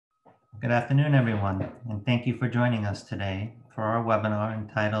Good afternoon, everyone, and thank you for joining us today for our webinar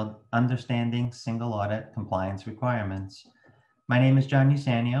entitled Understanding Single Audit Compliance Requirements. My name is John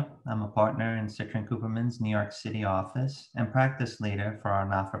Usanio. I'm a partner in Citrin Cooperman's New York City office and practice leader for our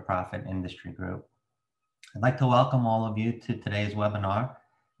not-for-profit industry group. I'd like to welcome all of you to today's webinar,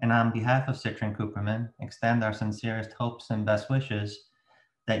 and on behalf of Citrin Cooperman, extend our sincerest hopes and best wishes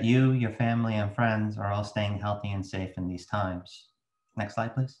that you, your family, and friends are all staying healthy and safe in these times. Next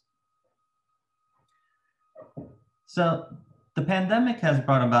slide, please. So the pandemic has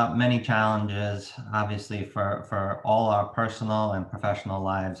brought about many challenges, obviously, for all our personal and professional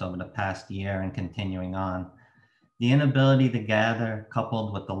lives over the past year and continuing on. The inability to gather,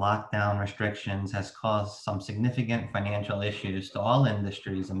 coupled with the lockdown restrictions, has caused some significant financial issues to all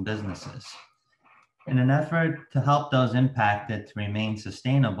industries and businesses. In an effort to help those impacted to remain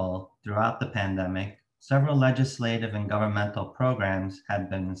sustainable throughout the pandemic, several legislative and governmental programs have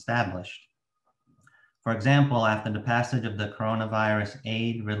been established. For example, after the passage of the Coronavirus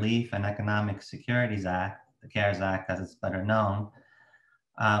Aid, Relief, and Economic Securities Act, the CARES Act as it's better known,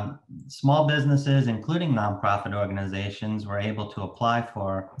 small businesses, including nonprofit organizations, were able to apply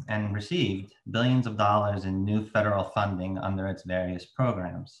for and received billions of dollars in new federal funding under its various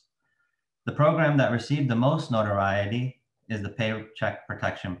programs. The program that received the most notoriety is the Paycheck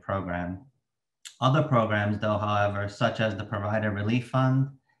Protection Program. Other programs, though, however, such as the Provider Relief Fund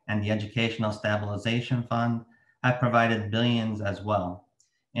and the Educational Stabilization Fund, have provided billions as well.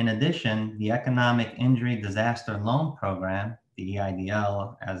 In addition, the Economic Injury Disaster Loan Program, the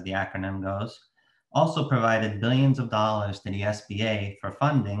EIDL as the acronym goes, also provided billions of dollars to the SBA for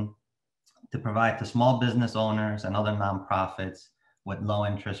funding to provide to small business owners and other nonprofits with low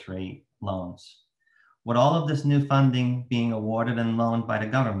interest rate loans. With all of this new funding being awarded and loaned by the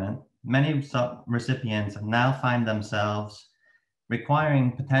government, many recipients now find themselves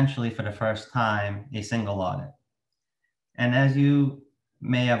requiring potentially for the first time a single audit. And as you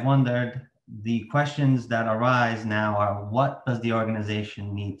may have wondered, the questions that arise now are, what does the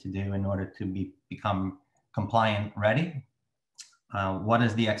organization need to do in order to become compliant ready? What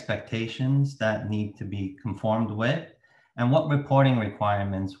is the expectations that need to be conformed with? And what reporting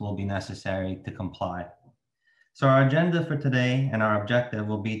requirements will be necessary to comply? So our agenda for today and our objective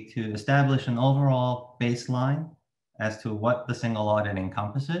will be to establish an overall baseline as to what the single audit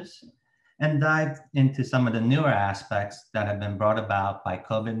encompasses, and dive into some of the newer aspects that have been brought about by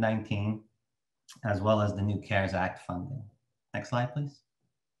COVID-19, as well as the new CARES Act funding. Next slide, please.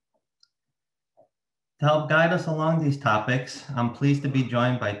 To help guide us along these topics, I'm pleased to be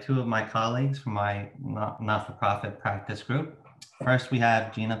joined by two of my colleagues from my not-for-profit practice group. First, we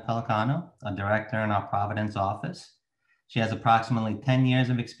have Gina Pelicano, a director in our Providence office. She has approximately 10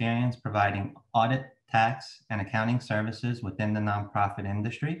 years of experience providing audit, tax, and accounting services within the nonprofit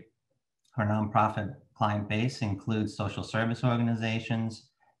industry. Her nonprofit client base includes social service organizations,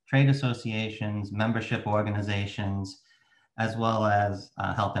 trade associations, membership organizations, as well as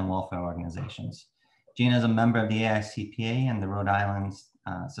health and welfare organizations. Gina is a member of the AICPA and the Rhode Island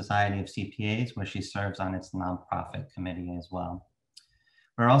Society of CPAs, where she serves on its nonprofit committee as well.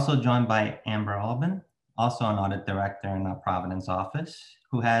 We're also joined by Amber Albin, also an audit director in our Providence office,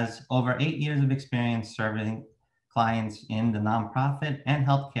 who has over 8 years of experience serving clients in the nonprofit and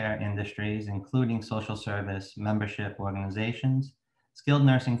healthcare industries, including social service, membership organizations, skilled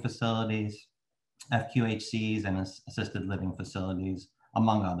nursing facilities, FQHCs, and assisted living facilities,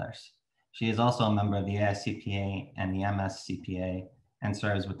 among others. She is also a member of the AICPA and the MSCPA and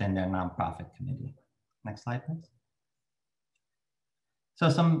serves within their nonprofit committee. Next slide, please. So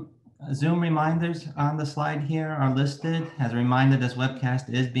some Zoom reminders on the slide here are listed. As a reminder, this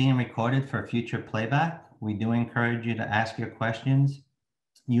webcast is being recorded for future playback. We do encourage you to ask your questions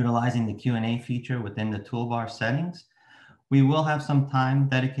utilizing the Q&A feature within the toolbar settings. We will have some time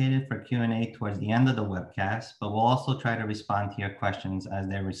dedicated for Q&A towards the end of the webcast, but we'll also try to respond to your questions as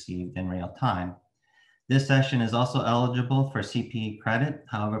they're received in real time. This session is also eligible for CPE credit.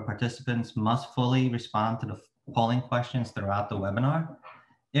 However, participants must fully respond to the polling questions throughout the webinar.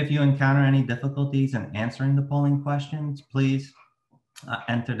 If you encounter any difficulties in answering the polling questions, please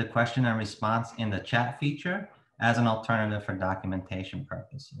enter the question and response in the chat feature as an alternative for documentation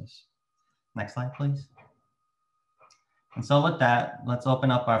purposes. Next slide, please. And so with that, let's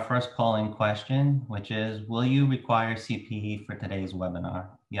open up our first polling question, which is, will you require CPE for today's webinar?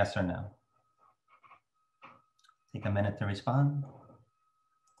 Yes or no? Take a minute to respond.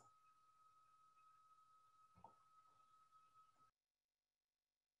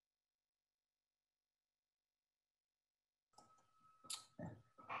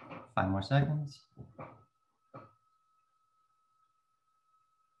 Five more seconds.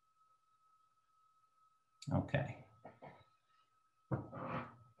 Okay.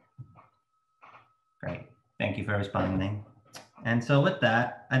 Great. Thank you for responding. And so with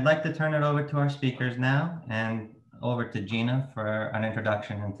that, I'd like to turn it over to our speakers now and over to Gina for an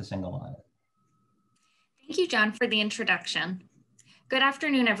introduction into single audit. Thank you, John, for the introduction. Good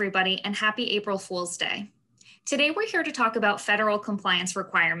afternoon, everybody, and happy April Fool's Day. Today, we're here to talk about federal compliance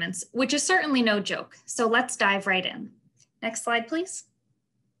requirements, which is certainly no joke. So let's dive right in. Next slide, please.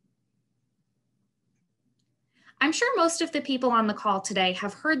 I'm sure most of the people on the call today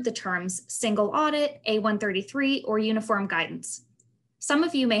have heard the terms single audit, A133, or uniform guidance. Some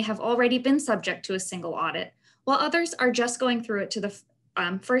of you may have already been subject to a single audit, while others are just going through it to the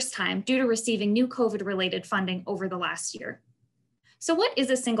first time due to receiving new COVID-related funding over the last year. So what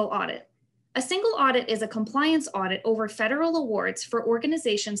is a single audit? A single audit is a compliance audit over federal awards for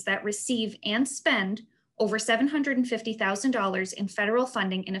organizations that receive and spend over $750,000 in federal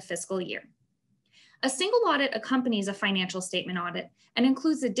funding in a fiscal year. A single audit accompanies a financial statement audit and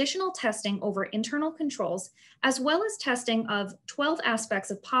includes additional testing over internal controls, as well as testing of 12 aspects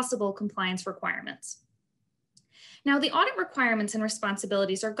of possible compliance requirements. Now, the audit requirements and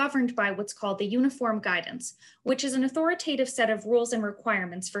responsibilities are governed by what's called the Uniform Guidance, which is an authoritative set of rules and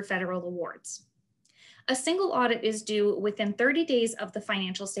requirements for federal awards. A single audit is due within 30 days of the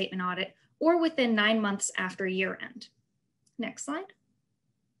financial statement audit or within 9 months after year end. Next slide.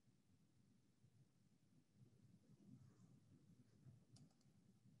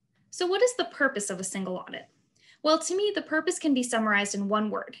 So what is the purpose of a single audit? Well, to me, the purpose can be summarized in one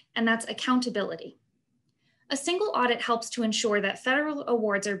word, and that's accountability. A single audit helps to ensure that federal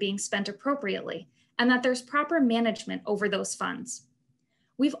awards are being spent appropriately and that there's proper management over those funds.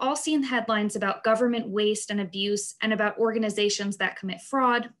 We've all seen headlines about government waste and abuse and about organizations that commit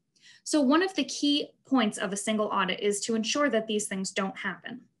fraud. So one of the key points of a single audit is to ensure that these things don't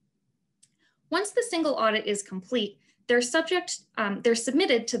happen. Once the single audit is complete, they're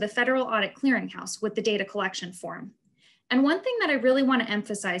submitted to the Federal Audit Clearinghouse with the data collection form. And one thing that I really want to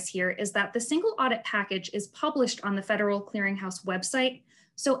emphasize here is that the single audit package is published on the Federal Clearinghouse website,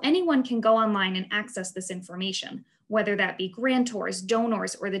 so anyone can go online and access this information, whether that be grantors,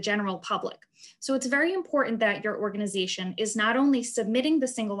 donors, or the general public. So it's very important that your organization is not only submitting the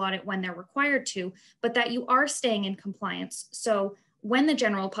single audit when they're required to, but that you are staying in compliance. So when the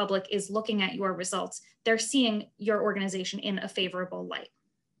general public is looking at your results, they're seeing your organization in a favorable light.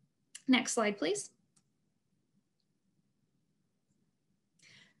 Next slide, please.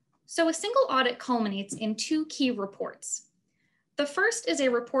 So a single audit culminates in 2 key reports. The first is a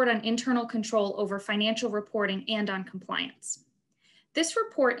report on internal control over financial reporting and on compliance. This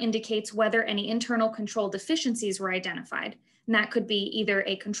report indicates whether any internal control deficiencies were identified, and that could be either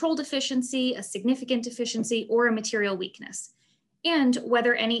a control deficiency, a significant deficiency, or a material weakness, and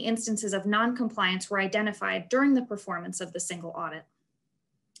whether any instances of non-compliance were identified during the performance of the single audit.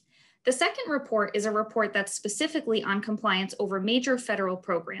 The second report is a report that's specifically on compliance over major federal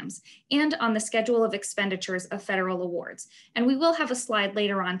programs and on the schedule of expenditures of federal awards. And we will have a slide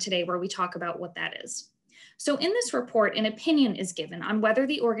later on today where we talk about what that is. So in this report, an opinion is given on whether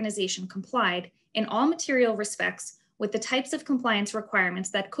the organization complied in all material respects with the types of compliance requirements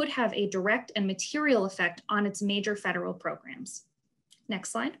that could have a direct and material effect on its major federal programs.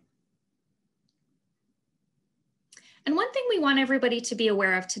 Next slide. And one thing we want everybody to be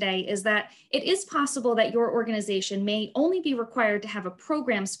aware of today is that it is possible that your organization may only be required to have a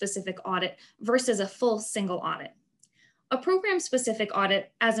program-specific audit versus a full single audit. A program-specific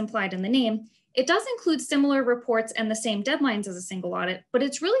audit, as implied in the name, it does include similar reports and the same deadlines as a single audit, but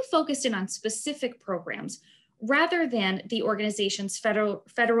it's really focused in on specific programs rather than the organization's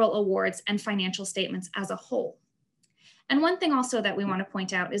federal awards and financial statements as a whole. And one thing also that we want to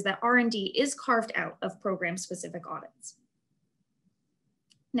point out is that R&D is carved out of program-specific audits.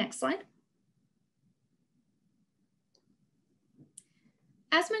 Next slide.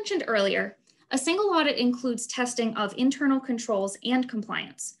 As mentioned earlier, a single audit includes testing of internal controls and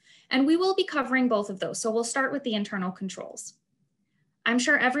compliance, and we will be covering both of those. So we'll start with the internal controls. I'm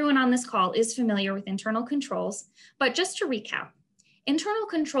sure everyone on this call is familiar with internal controls, but just to recap, internal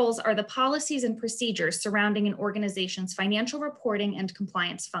controls are the policies and procedures surrounding an organization's financial reporting and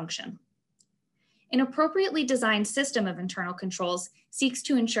compliance function. An appropriately designed system of internal controls seeks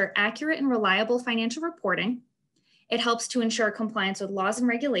to ensure accurate and reliable financial reporting. It helps to ensure compliance with laws and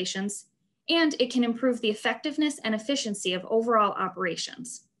regulations, and it can improve the effectiveness and efficiency of overall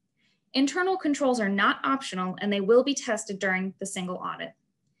operations. Internal controls are not optional, and they will be tested during the single audit.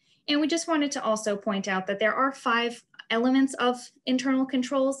 And we just wanted to also point out that there are 5 elements of internal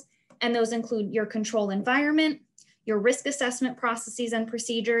controls, and those include your control environment, your risk assessment processes and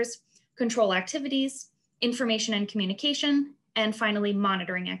procedures, control activities, information and communication, and finally,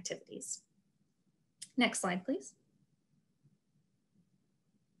 monitoring activities. Next slide, please.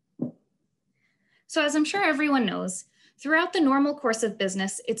 So as I'm sure everyone knows, throughout the normal course of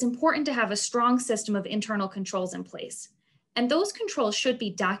business, it's important to have a strong system of internal controls in place. And those controls should be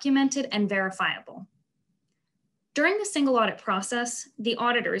documented and verifiable. During the single audit process, the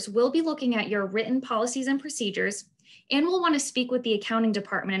auditors will be looking at your written policies and procedures and will want to speak with the accounting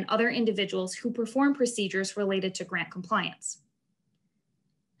department and other individuals who perform procedures related to grant compliance.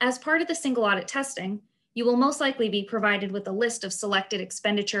 As part of the single audit testing, you will most likely be provided with a list of selected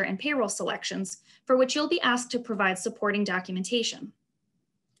expenditure and payroll selections for which you'll be asked to provide supporting documentation.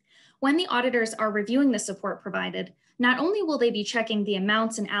 When the auditors are reviewing the support provided, not only will they be checking the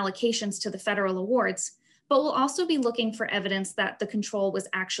amounts and allocations to the federal awards, but will also be looking for evidence that the control was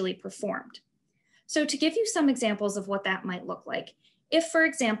actually performed. So to give you some examples of what that might look like, if, for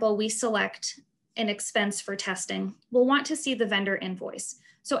example, we select an expense for testing, we'll want to see the vendor invoice.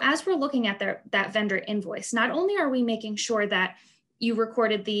 So as we're looking at that vendor invoice, not only are we making sure that you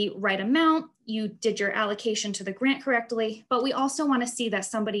recorded the right amount, you did your allocation to the grant correctly, but we also want to see that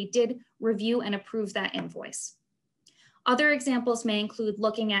somebody did review and approve that invoice. Other examples may include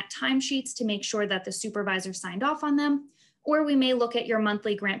looking at timesheets to make sure that the supervisor signed off on them, or we may look at your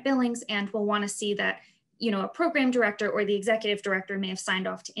monthly grant billings and we'll want to see that a program director or the executive director may have signed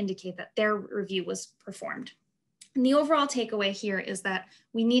off to indicate that their review was performed. And the overall takeaway here is that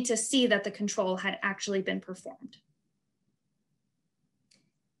we need to see that the control had actually been performed.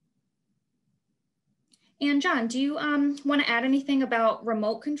 And John, do you want to add anything about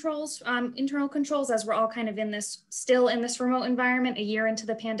remote controls, internal controls, as we're all kind of still in this remote environment a year into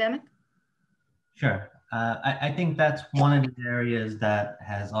the pandemic? Sure. I think that's one of the areas that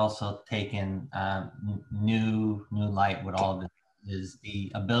has also taken new light with all of it, is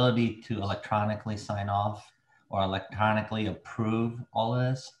the ability to electronically sign off or electronically approve all of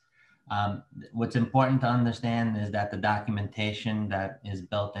this. What's important to understand is that the documentation that is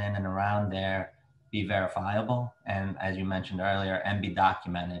built in and around there be verifiable, and as you mentioned earlier, and be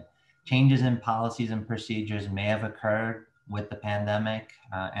documented. Changes in policies and procedures may have occurred with the pandemic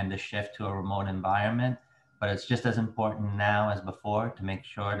and the shift to a remote environment, but it's just as important now as before to make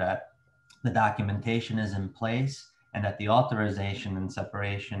sure that the documentation is in place and that the authorization and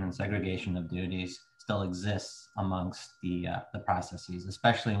separation and segregation of duties still exists amongst the processes,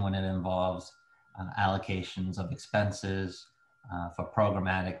 especially when it involves allocations of expenses for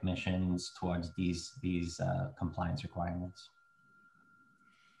programmatic missions towards these compliance requirements.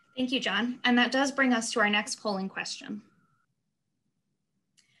 Thank you, John. And that does bring us to our next polling question.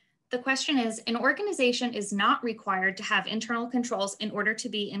 The question is, an organization is not required to have internal controls in order to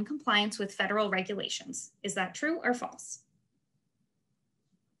be in compliance with federal regulations. Is that true or false?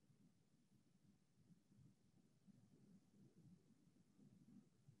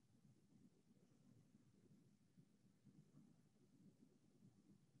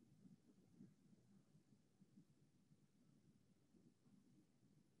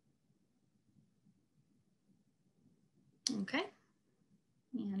 Okay.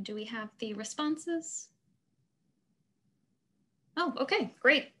 And do we have the responses? Oh, okay,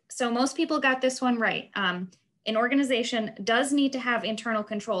 great. So most people got this one right. An organization does need to have internal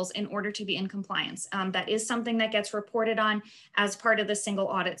controls in order to be in compliance. That is something that gets reported on as part of the single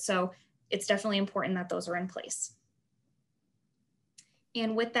audit. So it's definitely important that those are in place.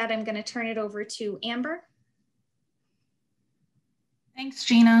 And with that, I'm going to turn it over to Amber. Thanks,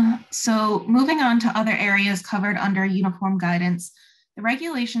 Gina. So moving on to other areas covered under uniform guidance, the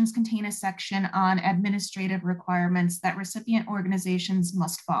regulations contain a section on administrative requirements that recipient organizations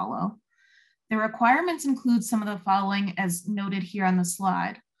must follow. The requirements include some of the following as noted here on the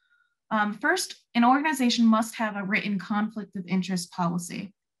slide. First, an organization must have a written conflict of interest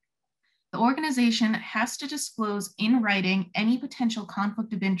policy. The organization has to disclose in writing any potential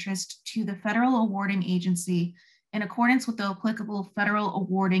conflict of interest to the federal awarding agency in accordance with the applicable federal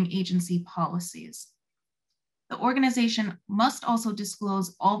awarding agency policies. The organization must also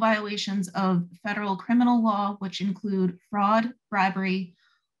disclose all violations of federal criminal law, which include fraud, bribery,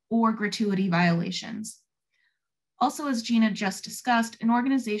 or gratuity violations. Also, as Gina just discussed, an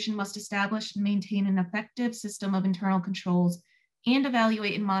organization must establish and maintain an effective system of internal controls and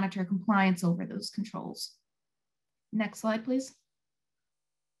evaluate and monitor compliance over those controls. Next slide, please.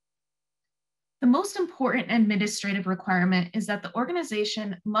 The most important administrative requirement is that the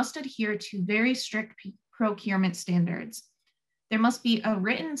organization must adhere to very strict procurement standards. There must be a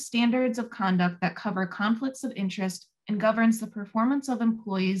written standards of conduct that cover conflicts of interest and governs the performance of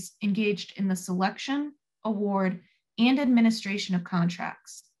employees engaged in the selection, award, and administration of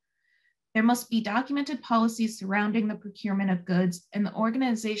contracts. There must be documented policies surrounding the procurement of goods, and the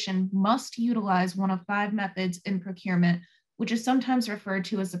organization must utilize one of 5 methods in procurement, which is sometimes referred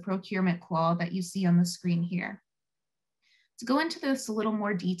to as the procurement clause that you see on the screen here. To go into this a little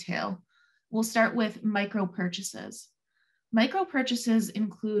more detail, we'll start with micro purchases. Micro purchases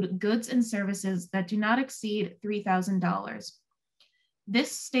include goods and services that do not exceed $3,000.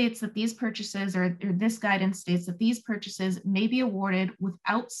 This states that these purchases, or this guidance states that these purchases may be awarded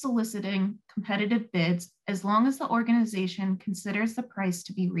without soliciting competitive bids as long as the organization considers the price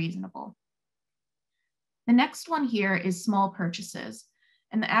to be reasonable. The next one here is small purchases,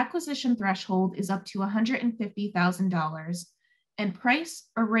 and the acquisition threshold is up to $150,000, and price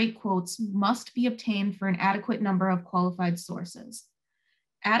or rate quotes must be obtained for an adequate number of qualified sources.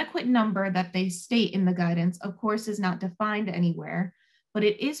 Adequate number that they state in the guidance, of course, is not defined anywhere, but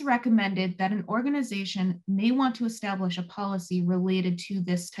it is recommended that an organization may want to establish a policy related to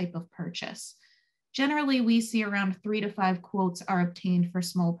this type of purchase. Generally, we see around 3 to 5 quotes are obtained for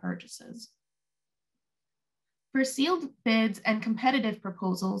small purchases. For sealed bids and competitive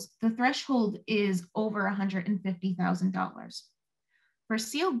proposals, the threshold is over $150,000. For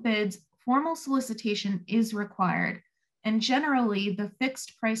sealed bids, formal solicitation is required, and generally the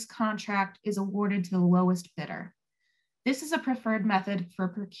fixed price contract is awarded to the lowest bidder. This is a preferred method for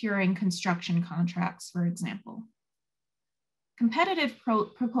procuring construction contracts, for example. Competitive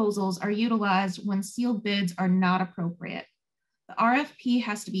proposals are utilized when sealed bids are not appropriate. The RFP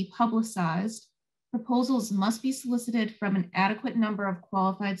has to be publicized. Proposals must be solicited from an adequate number of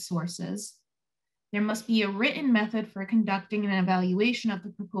qualified sources. There must be a written method for conducting an evaluation of the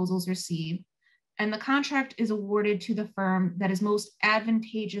proposals received, and the contract is awarded to the firm that is most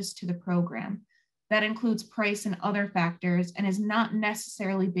advantageous to the program. That includes price and other factors and is not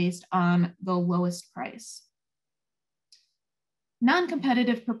necessarily based on the lowest price.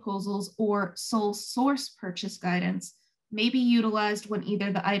 Non-competitive proposals or sole source purchase guidance may be utilized when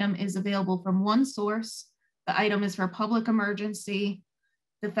either the item is available from one source, the item is for public emergency,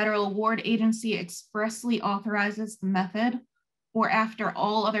 the federal award agency expressly authorizes the method, or after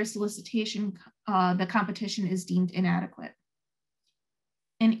all other solicitation, the competition is deemed inadequate.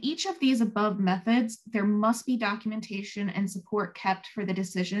 In each of these above methods, there must be documentation and support kept for the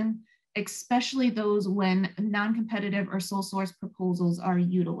decision, especially those when non-competitive or sole source proposals are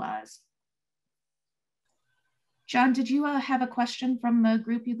utilized. John, did you have a question from the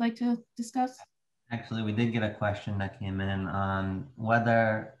group you'd like to discuss? Actually, we did get a question that came in on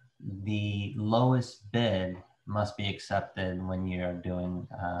whether the lowest bid must be accepted when you're doing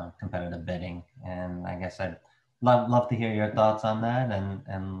competitive bidding. And I guess I'd love to hear your thoughts on that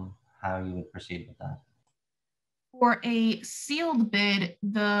and how you would proceed with that. For a sealed bid,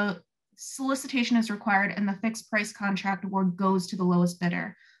 the solicitation is required and the fixed price contract award goes to the lowest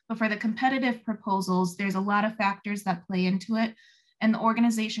bidder. But for the competitive proposals, there's a lot of factors that play into it, and the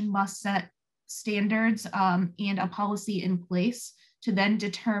organization must set standards and a policy in place to then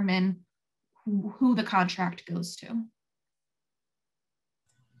determine who the contract goes to.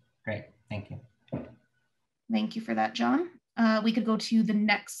 Great, thank you. Thank you for that, John. We could go to the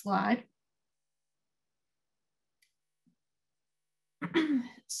next slide.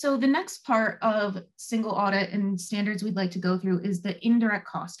 So the next part of single audit and standards we'd like to go through is the indirect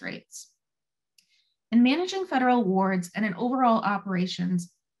cost rates. In managing federal awards and in overall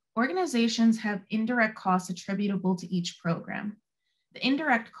operations, organizations have indirect costs attributable to each program. The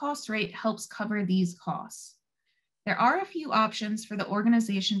indirect cost rate helps cover these costs. There are a few options for the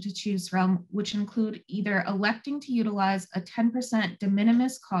organization to choose from, which include either electing to utilize a 10% de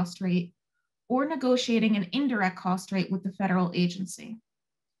minimis cost rate or negotiating an indirect cost rate with the federal agency.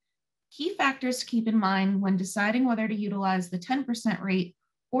 Key factors to keep in mind when deciding whether to utilize the 10% rate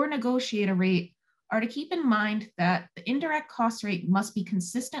or negotiate a rate are to keep in mind that the indirect cost rate must be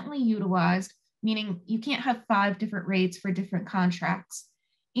consistently utilized, meaning you can't have 5 different rates for different contracts,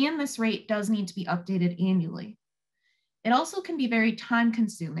 and this rate does need to be updated annually. It also can be very time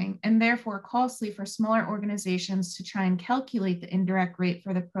consuming and therefore costly for smaller organizations to try and calculate the indirect rate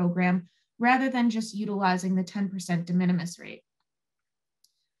for the program rather than just utilizing the 10% de minimis rate.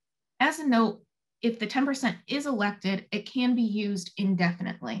 As a note, if the 10% is elected, it can be used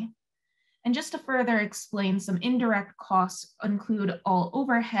indefinitely. And just to further explain, some indirect costs include all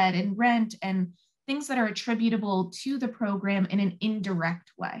overhead and rent and things that are attributable to the program in an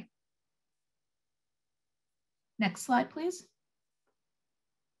indirect way. Next slide, please.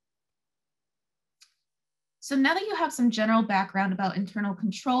 So now that you have some general background about internal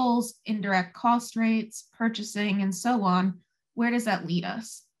controls, indirect cost rates, purchasing, and so on, where does that lead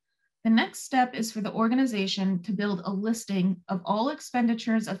us? The next step is for the organization to build a listing of all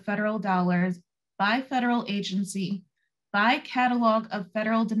expenditures of federal dollars by federal agency, by catalog of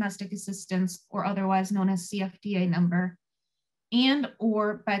federal domestic assistance, or otherwise known as CFDA number, and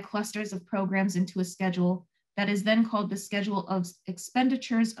or by clusters of programs into a schedule that is then called the Schedule of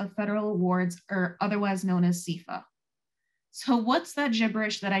Expenditures of Federal Awards, or otherwise known as CFA. So what's that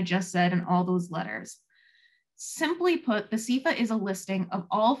gibberish that I just said in all those letters? Simply put, the CFA is a listing of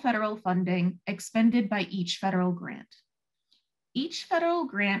all federal funding expended by each federal grant. Each federal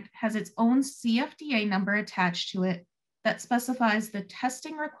grant has its own CFDA number attached to it that specifies the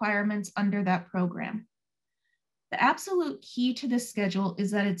testing requirements under that program. The absolute key to this schedule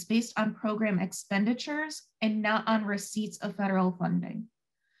is that it's based on program expenditures and not on receipts of federal funding.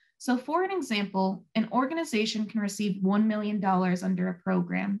 So for an example, an organization can receive $1 million under a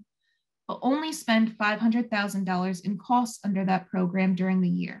program, but only spend $500,000 in costs under that program during the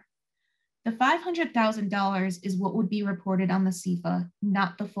year. The $500,000 is what would be reported on the CFA,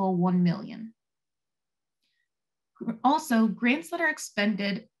 not the full $1 million. Also, grants that are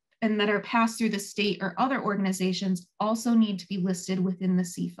expended and that are passed through the state or other organizations also need to be listed within the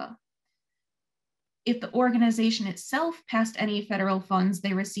CFA. If the organization itself passed any federal funds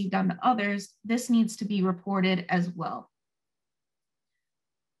they received on to others, this needs to be reported as well.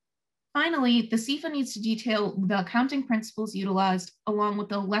 Finally, the CFA needs to detail the accounting principles utilized along with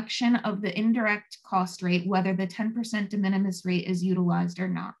the election of the indirect cost rate, whether the 10% de minimis rate is utilized or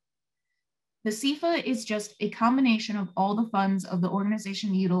not. The CFA is just a combination of all the funds of the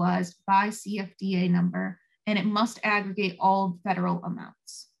organization utilized by CFDA number, and it must aggregate all federal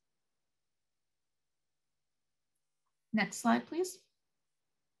amounts. Next slide, please.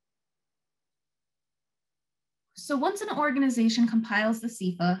 So once an organization compiles the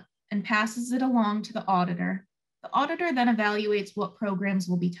CFA and passes it along to the auditor then evaluates what programs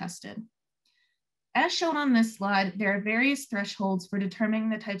will be tested. As shown on this slide, there are various thresholds for determining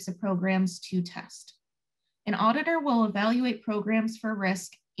the types of programs to test. An auditor will evaluate programs for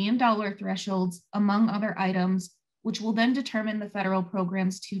risk and dollar thresholds, among other items, which will then determine the federal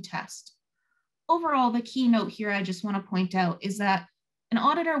programs to test. Overall, the key note here I just want to point out is that an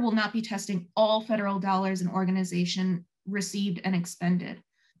auditor will not be testing all federal dollars an organization received and expended.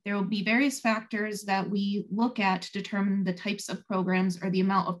 There will be various factors that we look at to determine the types of programs or the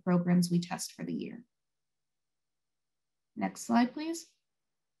amount of programs we test for the year. Next slide, please.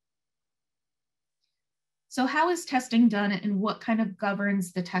 So how is testing done and what kind of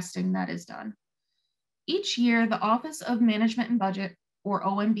governs the testing that is done? Each year, the Office of Management and Budget, or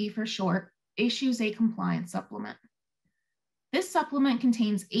OMB for short, issues a compliance supplement. This supplement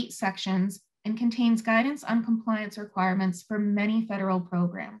contains 8 sections and contains guidance on compliance requirements for many federal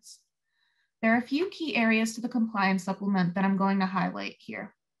programs. There are a few key areas to the compliance supplement that I'm going to highlight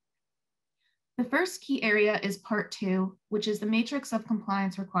here. The first key area is Part 2, which is the matrix of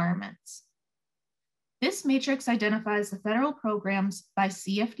compliance requirements. This matrix identifies the federal programs by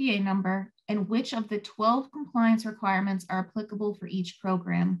CFDA number and which of the 12 compliance requirements are applicable for each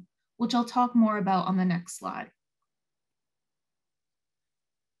program, which I'll talk more about on the next slide.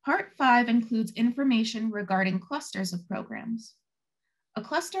 Part 5 includes information regarding clusters of programs. A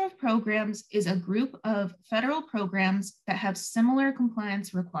cluster of programs is a group of federal programs that have similar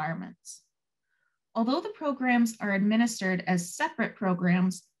compliance requirements. Although the programs are administered as separate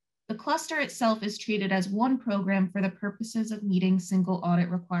programs, the cluster itself is treated as one program for the purposes of meeting single audit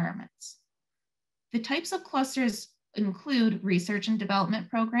requirements. The types of clusters include research and development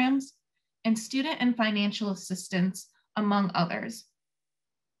programs and student and financial assistance, among others.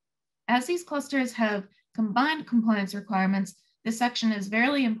 As these clusters have combined compliance requirements, this section is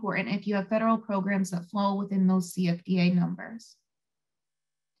very important if you have federal programs that fall within those CFDA numbers.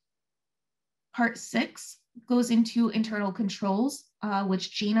 Part 6 goes into internal controls,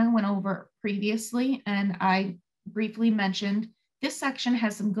 which Gina went over previously, and I briefly mentioned. This section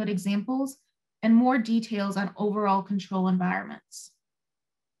has some good examples and more details on overall control environments.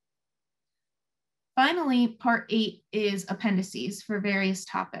 Finally, Part 8 is appendices for various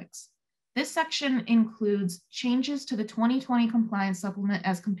topics. This section includes changes to the 2020 compliance supplement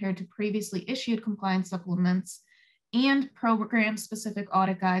as compared to previously issued compliance supplements and program-specific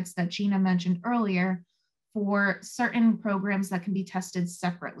audit guides that Gina mentioned earlier for certain programs that can be tested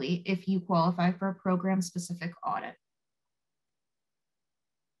separately if you qualify for a program-specific audit.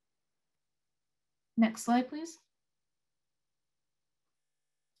 Next slide, please.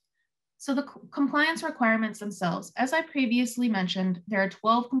 So the compliance requirements themselves, as I previously mentioned, there are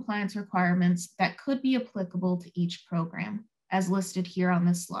 12 compliance requirements that could be applicable to each program, as listed here on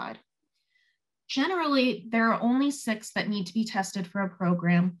this slide. Generally, there are only 6 that need to be tested for a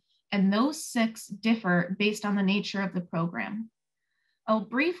program, and those 6 differ based on the nature of the program. I'll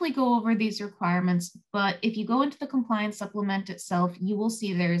briefly go over these requirements, but if you go into the compliance supplement itself, you will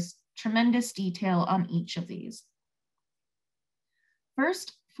see there's tremendous detail on each of these.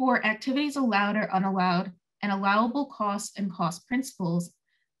 First, for activities allowed or unallowed and allowable costs and cost principles,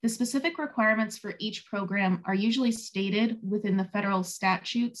 the specific requirements for each program are usually stated within the federal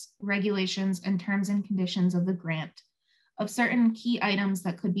statutes, regulations, and terms and conditions of the grant of certain key items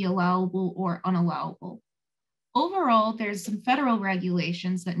that could be allowable or unallowable. Overall, there's some federal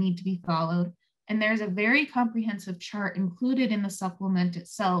regulations that need to be followed, and there's a very comprehensive chart included in the supplement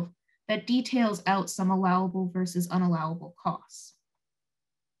itself that details out some allowable versus unallowable costs.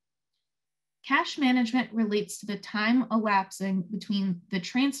 Cash management relates to the time elapsing between the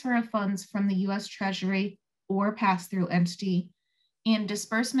transfer of funds from the U.S. Treasury or pass-through entity and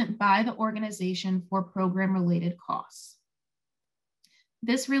disbursement by the organization for program-related costs.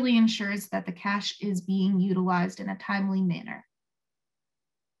 This really ensures that the cash is being utilized in a timely manner.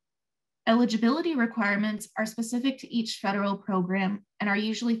 Eligibility requirements are specific to each federal program and are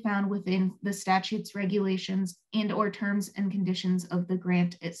usually found within the statutes, regulations, and/or terms and conditions of the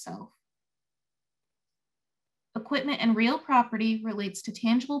grant itself. Equipment and real property relates to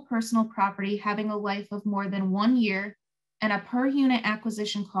tangible personal property having a life of more than 1 year and a per unit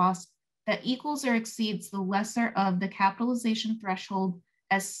acquisition cost that equals or exceeds the lesser of the capitalization threshold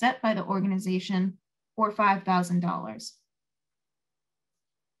as set by the organization, or $5,000.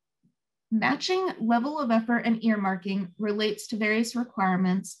 Matching level of effort and earmarking relates to various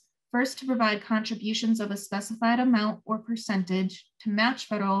requirements. First, to provide contributions of a specified amount or percentage to match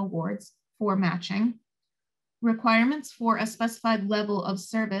federal awards for matching. Requirements for a specified level of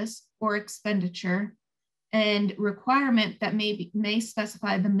service or expenditure, and requirement that may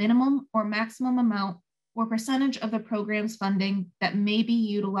specify the minimum or maximum amount or percentage of the program's funding that may be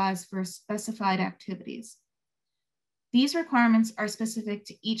utilized for specified activities. These requirements are specific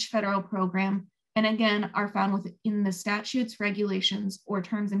to each federal program and again are found within the statutes, regulations, or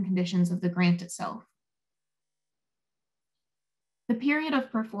terms and conditions of the grant itself. The period of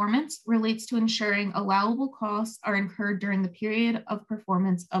performance relates to ensuring allowable costs are incurred during the period of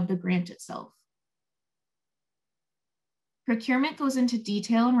performance of the grant itself. Procurement goes into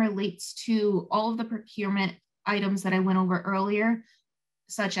detail and relates to all of the procurement items that I went over earlier,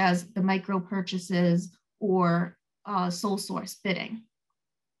 such as the micro purchases or sole source bidding.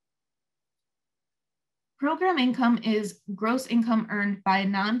 Program income is gross income earned by a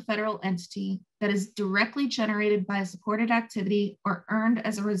non-federal entity that is directly generated by a supported activity or earned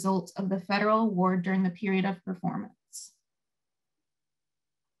as a result of the federal award during the period of performance.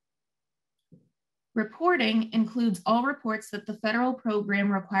 Reporting includes all reports that the federal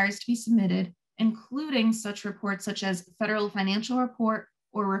program requires to be submitted, including such reports such as federal financial report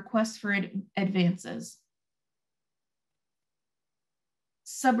or request for advances.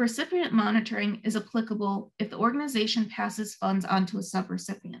 Subrecipient monitoring is applicable if the organization passes funds on to a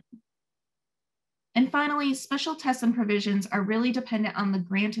subrecipient. And finally, special tests and provisions are really dependent on the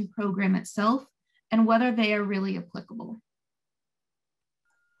grant and program itself and whether they are really applicable.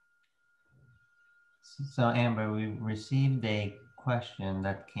 So Amber, we received a question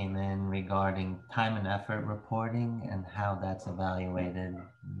that came in regarding time and effort reporting and how that's evaluated.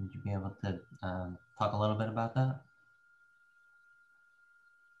 Would you be able to talk a little bit about that?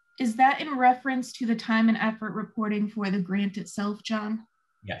 Is that in reference to the time and effort reporting for the grant itself, John?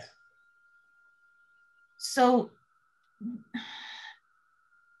 Yes. So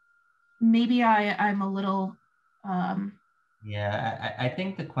maybe I'm a little... Yeah, I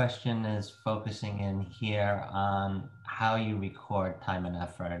think the question is focusing in here on how you record time and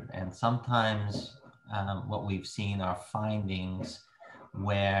effort. And sometimes what we've seen are findings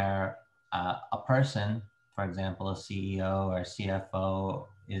where a person, for example, a CEO or CFO,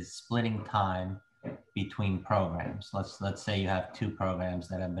 is splitting time between programs. Let's say you have 2 programs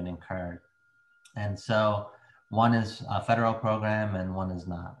that have been incurred. And so one is a federal program and one is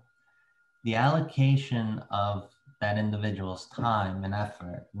not. The allocation of that individual's time and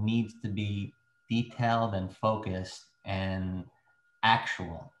effort needs to be detailed and focused and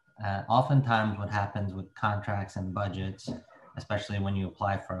actual. Oftentimes what happens with contracts and budgets, especially when you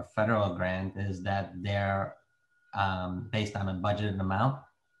apply for a federal grant, is that they're based on a budgeted amount,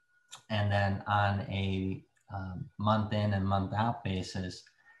 and then on a month in and month out basis,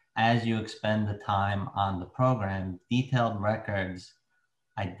 as you expend the time on the program, detailed records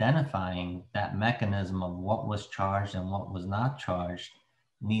identifying that mechanism of what was charged and what was not charged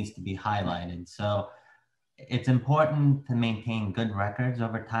needs to be highlighted. So it's important to maintain good records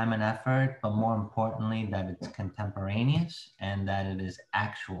over time and effort, but more importantly, that it's contemporaneous and that it is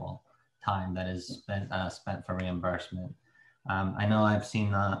actual time that is spent for reimbursement. I know I've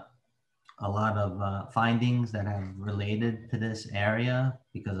seen a lot of findings that have related to this area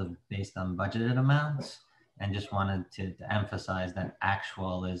because of based on budgeted amounts, and just wanted to emphasize that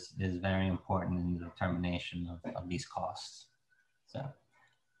actual is very important in the determination of these costs. So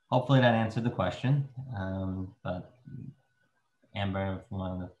hopefully that answered the question, but Amber, if you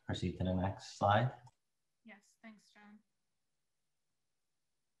want to proceed to the next slide. Yes, thanks, John.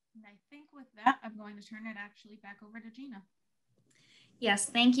 And I think with that, I'm going to turn it actually back over to Gina. Yes,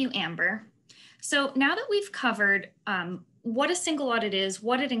 thank you, Amber. So now that we've covered what a single audit is,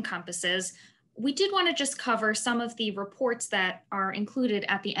 what it encompasses, we did want to just cover some of the reports that are included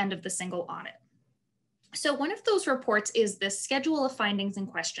at the end of the single audit. So one of those reports is the Schedule of Findings and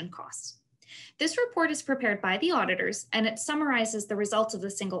Question Costs. This report is prepared by the auditors, and it summarizes the results of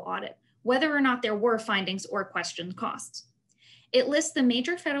the single audit, whether or not there were findings or question costs. It lists the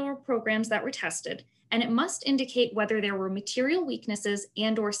major federal programs that were tested, and it must indicate whether there were material weaknesses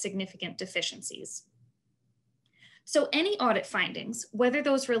and/or significant deficiencies. So any audit findings, whether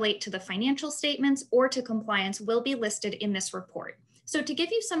those relate to the financial statements or to compliance, will be listed in this report. So to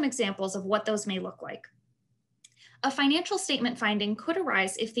give you some examples of what those may look like. A financial statement finding could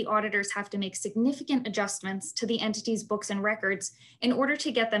arise if the auditors have to make significant adjustments to the entity's books and records in order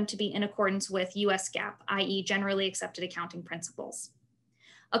to get them to be in accordance with US GAAP, i.e. generally accepted accounting principles.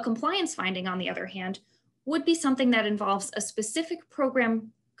 A compliance finding, on the other hand, would be something that involves a specific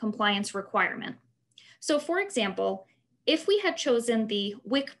program compliance requirement. So for example, if we had chosen the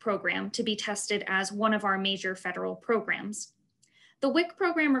WIC program to be tested as one of our major federal programs, the WIC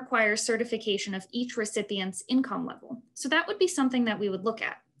program requires certification of each recipient's income level. So that would be something that we would look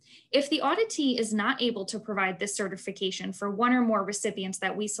at. If the auditee is not able to provide this certification for one or more recipients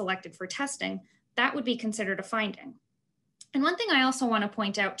that we selected for testing, that would be considered a finding. And one thing I also want to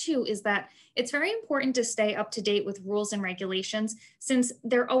point out too is that it's very important to stay up to date with rules and regulations since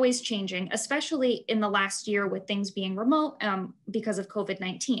they're always changing, especially in the last year with things being remote because of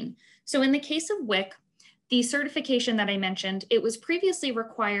COVID-19. So in the case of WIC, the certification that I mentioned, it was previously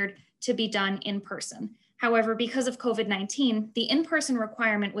required to be done in person. However, because of COVID-19, the in-person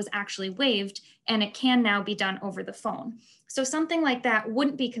requirement was actually waived and it can now be done over the phone. So something like that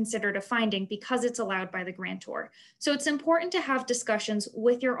wouldn't be considered a finding because it's allowed by the grantor. So it's important to have discussions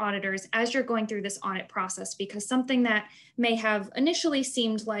with your auditors as you're going through this audit process, because something that may have initially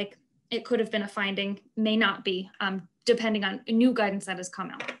seemed like it could have been a finding may not be, depending on new guidance that has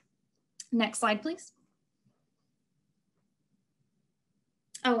come out. Next slide, please.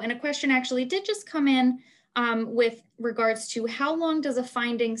 Oh, and a question actually did just come in with regards to how long does a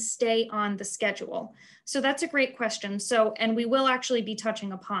finding stay on the schedule? So that's a great question. So, and we will actually be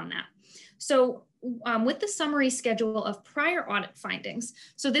touching upon that. So with the summary schedule of prior audit findings,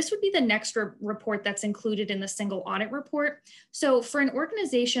 so this would be the next report that's included in the single audit report. So for an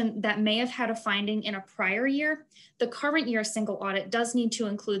organization that may have had a finding in a prior year, the current year single audit does need to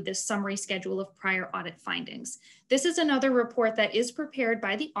include this summary schedule of prior audit findings. This is another report that is prepared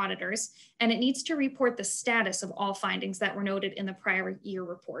by the auditors, and it needs to report the status of all findings that were noted in the prior year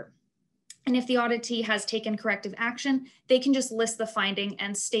report. And if the auditee has taken corrective action, they can just list the finding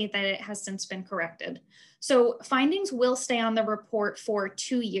and state that it has since been corrected. So findings will stay on the report for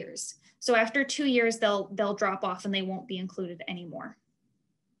 2 years. So after 2 years, they'll drop off and they won't be included anymore.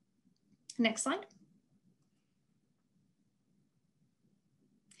 Next slide.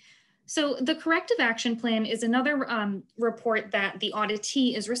 So the corrective action plan is another report that the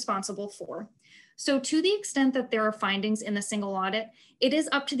auditee is responsible for. So to the extent that there are findings in the single audit, it is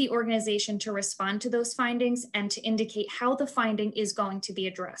up to the organization to respond to those findings and to indicate how the finding is going to be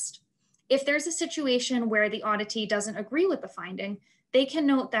addressed. If there's a situation where the auditee doesn't agree with the finding, they can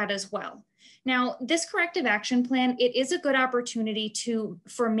note that as well. Now, this corrective action plan, it is a good opportunity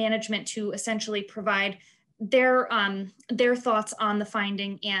for management to essentially provide their thoughts on the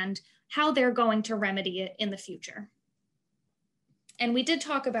finding and how they're going to remedy it in the future. And we did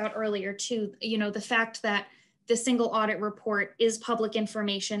talk about earlier too, the fact that the single audit report is public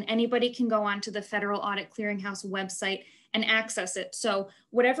information. Anybody can go onto the Federal Audit Clearinghouse website and access it. So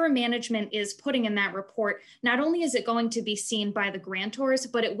whatever management is putting in that report, not only is it going to be seen by the grantors,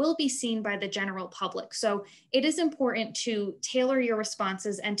 but it will be seen by the general public. So it is important to tailor your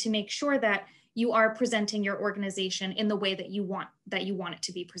responses and to make sure that you are presenting your organization in the way that you want it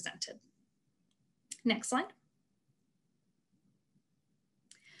to be presented. Next slide.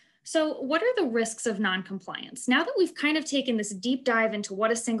 So what are the risks of non-compliance? Now that we've kind of taken this deep dive into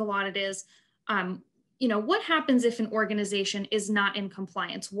what a single audit is, what happens if an organization is not in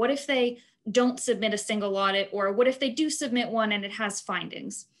compliance? What if they don't submit a single audit, or what if they do submit one and it has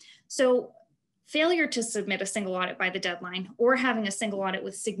findings? So failure to submit a single audit by the deadline, or having a single audit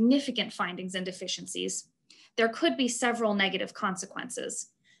with significant findings and deficiencies, there could be several negative consequences.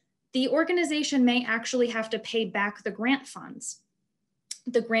 The organization may actually have to pay back the grant funds.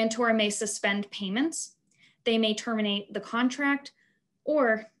 The grantor may suspend payments, they may terminate the contract,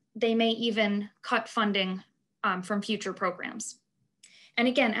 or they may even cut funding from future programs. And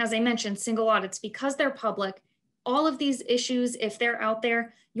again, as I mentioned, single audits, because they're public, all of these issues, if they're out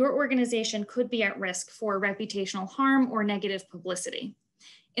there, your organization could be at risk for reputational harm or negative publicity.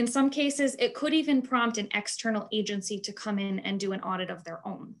 In some cases, it could even prompt an external agency to come in and do an audit of their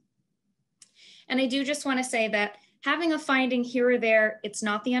own. And I do just want to say that having a finding here or there, it's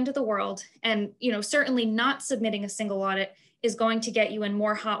not the end of the world. And certainly not submitting a single audit is going to get you in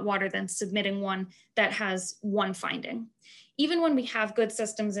more hot water than submitting one that has one finding. Even when we have good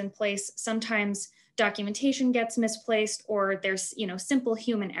systems in place, sometimes documentation gets misplaced, or there's simple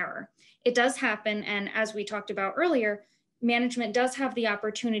human error. It does happen, and as we talked about earlier, management does have the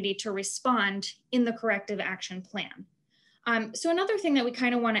opportunity to respond in the corrective action plan. So another thing that we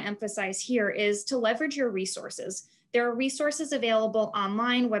kind of want to emphasize here is to leverage your resources. There are resources available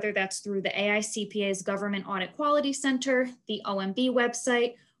online, whether that's through the AICPA's Government Audit Quality Center, the OMB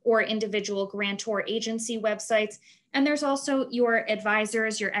website, or individual grantor agency websites. And there's also your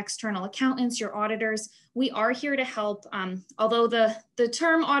advisors, your external accountants, your auditors. We are here to help. Although the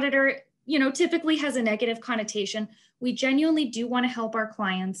term auditor, typically has a negative connotation, we genuinely do want to help our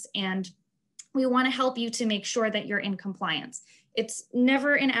clients, and we want to help you to make sure that you're in compliance. It's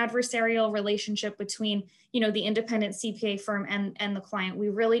never an adversarial relationship between, the independent CPA firm and the client. We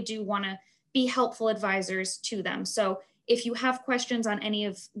really do want to be helpful advisors to them. So if you have questions on any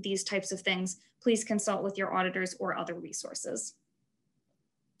of these types of things, please consult with your auditors or other resources.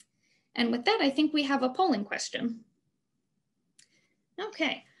 And with that, I think we have a polling question.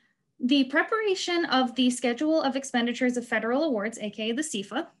 Okay. The preparation of the schedule of expenditures of federal awards, aka the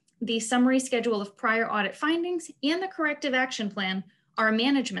SEFA, the summary schedule of prior audit findings, and the corrective action plan are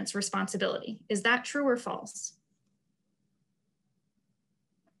management's responsibility. Is that true or false?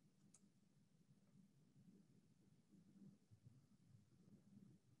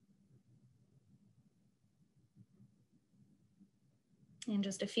 And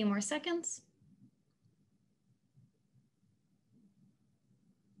just a few more seconds.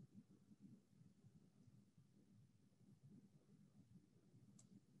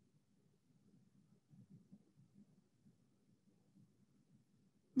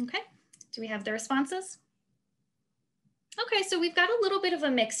 Okay, do we have the responses? Okay, so we've got a little bit of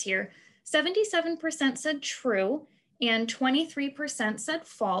a mix here. 77% said true and 23% said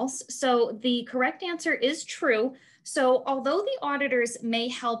false. So the correct answer is true. So although the auditors may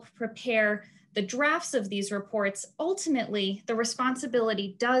help prepare the drafts of these reports, ultimately the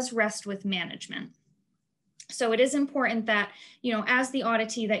responsibility does rest with management. So it is important that, as the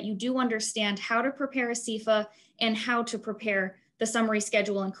auditee, that you do understand how to prepare a SEFA and how to prepare the summary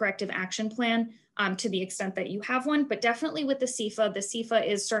schedule and corrective action plan to the extent that you have one, but definitely with the SEFA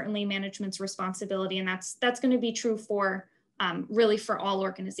is certainly management's responsibility, and that's going to be true for really for all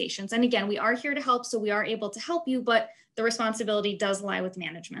organizations. And again, we are here to help, so we are able to help you, but the responsibility does lie with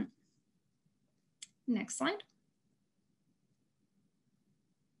management. Next slide.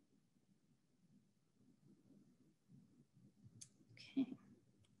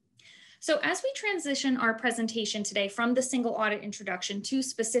 So as we transition our presentation today from the single audit introduction to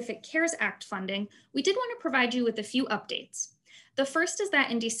specific CARES Act funding, we did want to provide you with a few updates. The first is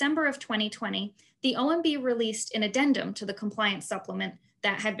that in December of 2020, the OMB released an addendum to the compliance supplement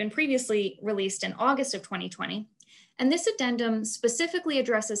that had been previously released in August of 2020. And this addendum specifically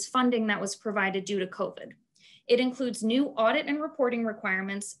addresses funding that was provided due to COVID. It includes new audit and reporting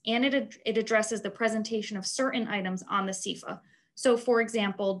requirements, and it addresses the presentation of certain items on the SEFA. So for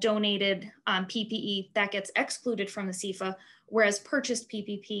example, donated PPE that gets excluded from the SEFA, whereas purchased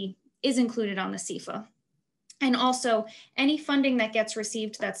PPP is included on the SEFA. And also any funding that gets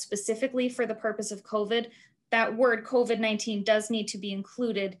received that's specifically for the purpose of COVID, that word COVID-19 does need to be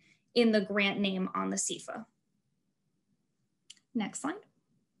included in the grant name on the SEFA. Next slide.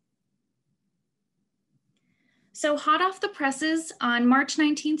 So hot off the presses, on March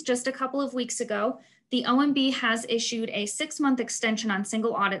 19th, just a couple of weeks ago, the OMB has issued a 6-month extension on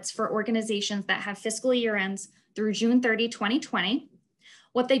single audits for organizations that have fiscal year ends through June 30, 2020.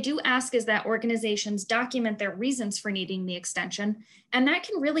 What they do ask is that organizations document their reasons for needing the extension, and that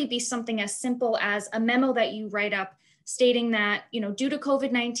can really be something as simple as a memo that you write up stating that, due to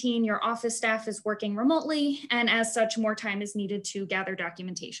COVID-19, your office staff is working remotely, and as such, more time is needed to gather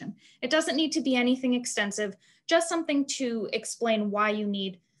documentation. It doesn't need to be anything extensive, just something to explain why you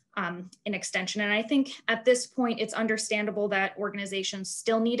need an extension. And I think at this point, it's understandable that organizations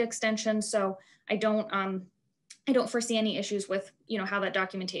still need extensions. So I don't foresee any issues with, how that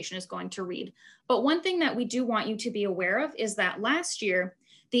documentation is going to read. But one thing that we do want you to be aware of is that last year,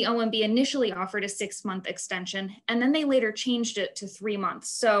 the OMB initially offered a 6-month extension, and then they later changed it to 3 months.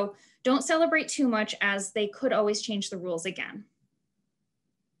 So don't celebrate too much, as they could always change the rules again.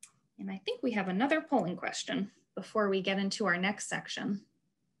 And I think we have another polling question before we get into our next section.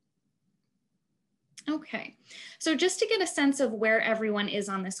 Okay, so just to get a sense of where everyone is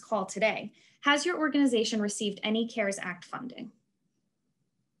on this call today, has your organization received any CARES Act funding?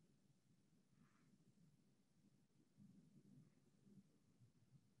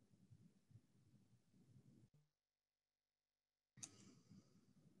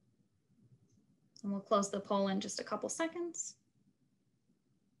 And we'll close the poll in just a couple seconds.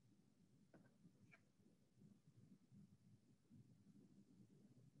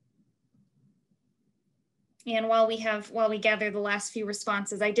 And while we gather the last few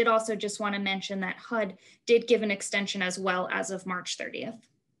responses, I did also just want to mention that HUD did give an extension as well as of March 30th.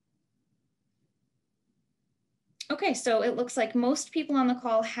 Okay, so it looks like most people on the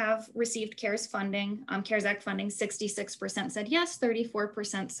call have received CARES funding, CARES Act funding. 66% said yes,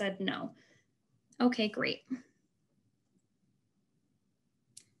 34% said no. Okay, great.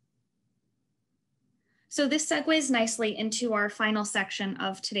 So this segues nicely into our final section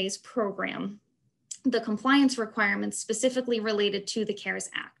of today's program, the compliance requirements specifically related to the CARES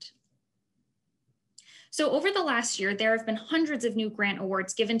Act. So over the last year, there have been hundreds of new grant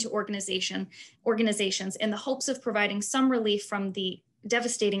awards given to organizations in the hopes of providing some relief from the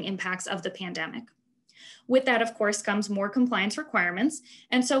devastating impacts of the pandemic. With that, of course, comes more compliance requirements.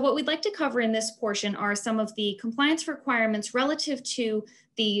 And so what we'd like to cover in this portion are some of the compliance requirements relative to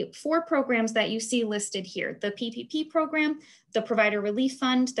the 4 programs that you see listed here: the PPP program, the Provider Relief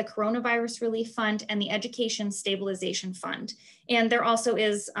Fund, the Coronavirus Relief Fund, and the Education Stabilization Fund. And there also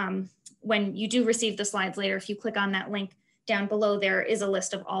is, when you do receive the slides later, if you click on that link down below, there is a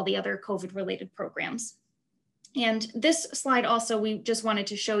list of all the other COVID-related programs. And this slide also, we just wanted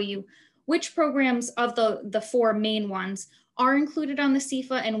to show you which programs of the 4 main ones are included on the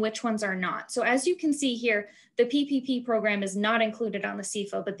CEFA and which ones are not. So as you can see here, the PPP program is not included on the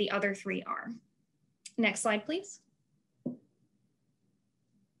CEFA, but the other 3 are. Next slide, please.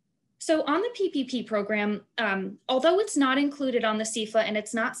 So on the PPP program, although it's not included on the CEFA and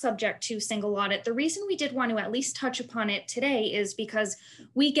it's not subject to single audit, the reason we did want to at least touch upon it today is because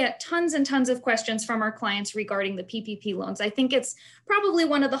we get tons and tons of questions from our clients regarding the PPP loans. I think it's probably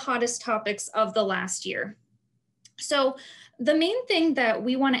one of the hottest topics of the last year. So the main thing that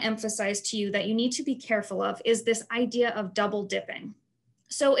we want to emphasize to you that you need to be careful of is this idea of double dipping.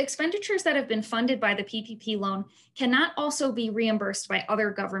 So expenditures that have been funded by the PPP loan cannot also be reimbursed by other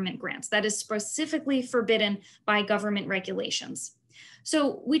government grants. That is specifically forbidden by government regulations.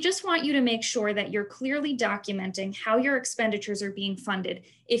 So we just want you to make sure that you're clearly documenting how your expenditures are being funded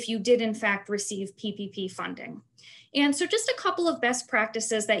if you did in fact receive PPP funding. And so just a couple of best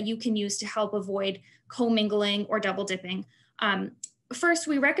practices that you can use to help avoid commingling or double dipping. First,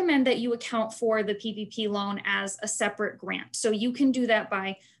 we recommend that you account for the PPP loan as a separate grant. So you can do that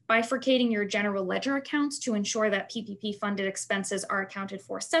by bifurcating your general ledger accounts to ensure that PPP funded expenses are accounted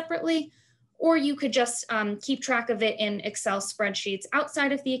for separately, or you could just keep track of it in Excel spreadsheets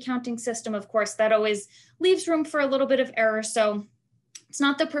outside of the accounting system. Of course, that always leaves room for a little bit of error. So it's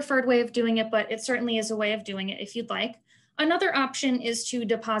not the preferred way of doing it, but it certainly is a way of doing it if you'd like. Another option is to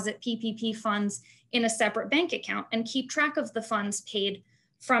deposit PPP funds in a separate bank account and keep track of the funds paid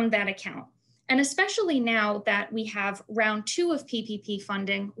from that account. And especially now that we have round 2 of PPP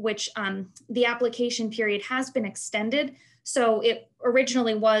funding, which the application period has been extended. So it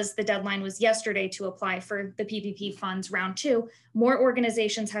originally was, the deadline was yesterday to apply for the PPP funds round 2. More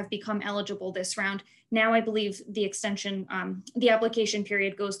organizations have become eligible this round. Now I believe the extension, the application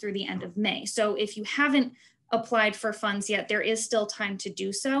period goes through the end of May. So if you haven't applied for funds yet, there is still time to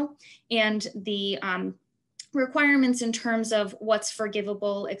do so. And the requirements in terms of what's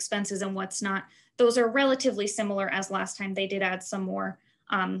forgivable expenses and what's not, those are relatively similar as last time. They did add some more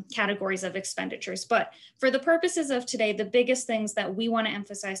categories of expenditures. But for the purposes of today, the biggest things that we want to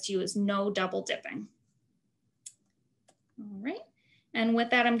emphasize to you is no double dipping. All right. And with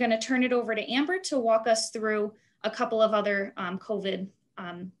that, I'm going to turn it over to Amber to walk us through a couple of other COVID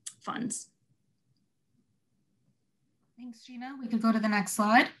funds. Thanks, Gina. We could go to the next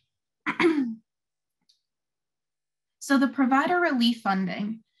slide. So the provider relief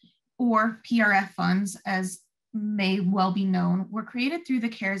funding, or PRF funds, as may well be known, were created through the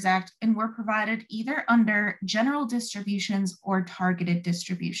CARES Act and were provided either under general distributions or targeted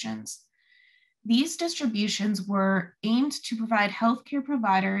distributions. These distributions were aimed to provide healthcare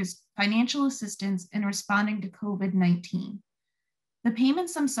providers financial assistance in responding to COVID-19. The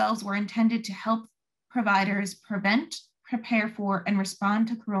payments themselves were intended to help providers prevent, prepare for, and respond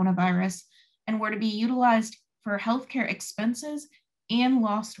to coronavirus, and were to be utilized for healthcare expenses and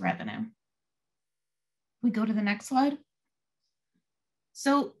lost revenue. We go to the next slide.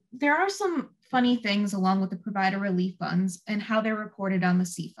 So there are some funny things along with the provider relief funds and how they're reported on the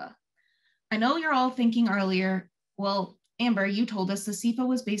CFA. I know you're all thinking earlier, well, Amber, you told us the CFA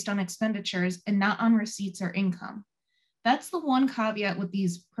was based on expenditures and not on receipts or income. That's the one caveat with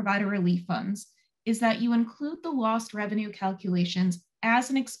these provider relief funds, is that you include the lost revenue calculations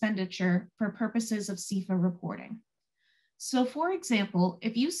as an expenditure for purposes of CFA reporting. So for example,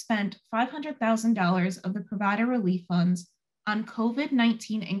 if you spent $500,000 of the provider relief funds on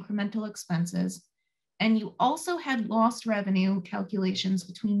COVID-19 incremental expenses, and you also had lost revenue calculations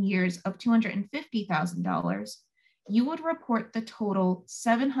between years of $250,000, you would report the total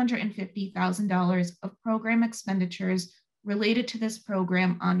 $750,000 of program expenditures related to this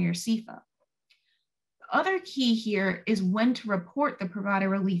program on your CFA. The other key here is when to report the provider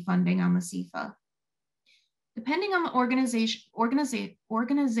relief funding on the CFA. Depending on the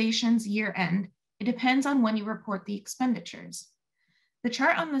organization's year end, it depends on when you report the expenditures. The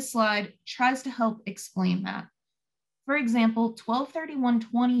chart on this slide tries to help explain that. For example,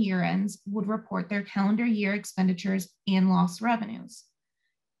 12/31/20 year ends would report their calendar year expenditures and lost revenues.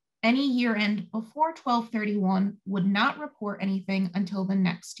 Any year end before 12/31 would not report anything until the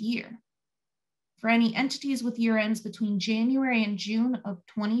next year. For any entities with year ends between January and June of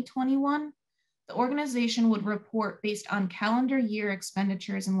 2021, the organization would report based on calendar year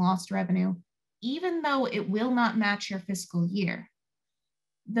expenditures and lost revenue, even though it will not match your fiscal year.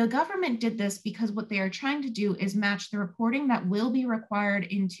 The government did this because what they are trying to do is match the reporting that will be required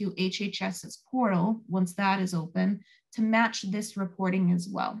into HHS's portal, once that is open, to match this reporting as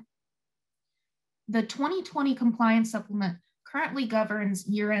well. The 2020 compliance supplement currently governs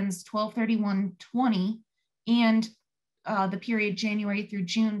year ends 12/31/20 and the period January through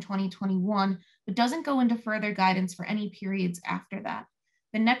June 2021, but doesn't go into further guidance for any periods after that.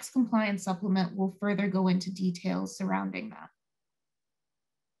 The next compliance supplement will further go into details surrounding that.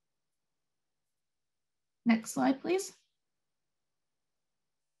 Next slide, please.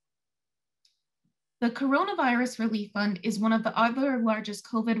 The Coronavirus Relief Fund is one of the other largest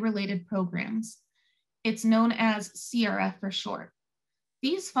COVID-related programs. It's known as CRF for short.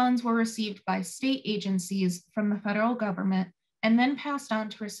 These funds were received by state agencies from the federal government and then passed on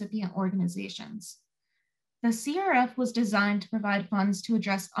to recipient organizations. The CRF was designed to provide funds to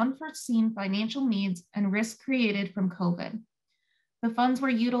address unforeseen financial needs and risk created from COVID. The funds were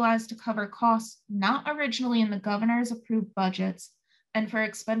utilized to cover costs not originally in the governor's approved budgets and for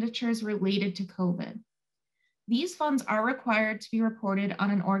expenditures related to COVID. These funds are required to be reported on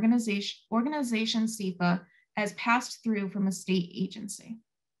an organization CFA as passed through from a state agency.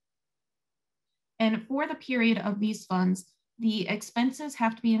 And for the period of these funds, the expenses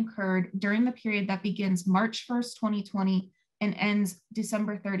have to be incurred during the period that begins March 1st, 2020 and ends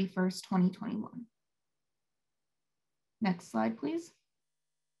December 31st, 2021. Next slide, please.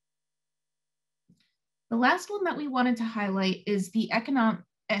 The last one that we wanted to highlight is the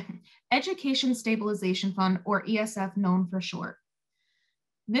Education Stabilization Fund, or ESF, known for short.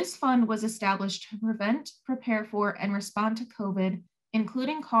 This fund was established to prevent, prepare for, and respond to COVID,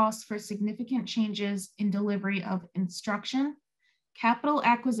 including costs for significant changes in delivery of instruction, capital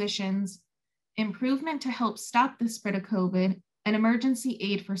acquisitions, improvement to help stop the spread of COVID, and emergency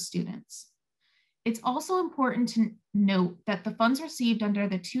aid for students. It's also important to note that the funds received under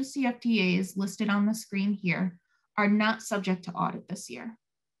the 2 CFDAs listed on the screen here are not subject to audit this year.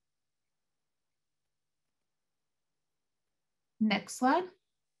 Next slide.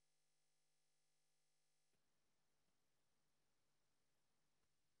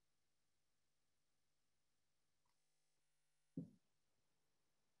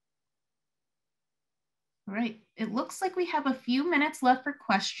 All right, it looks like we have a few minutes left for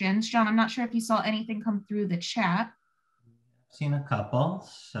questions. John, I'm not sure if you saw anything come through the chat. I've seen a couple,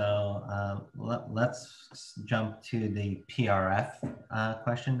 so let's jump to the PRF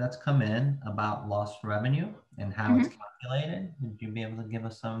question that's come in about lost revenue and how it's calculated. Would you be able to give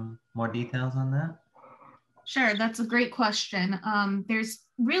us some more details on that? Sure, that's a great question. There's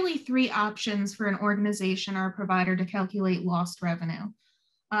really 3 options for an organization or a provider to calculate lost revenue.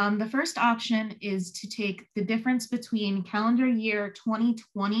 The first option is to take the difference between calendar year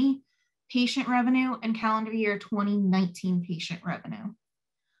 2020 patient revenue and calendar year 2019 patient revenue.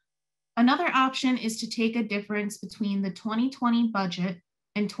 Another option is to take a difference between the 2020 budget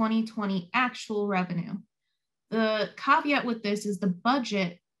and 2020 actual revenue. The caveat with this is the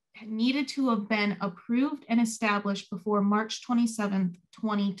budget needed to have been approved and established before March 27th,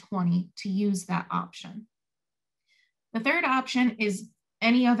 2020 to use that option. The third option is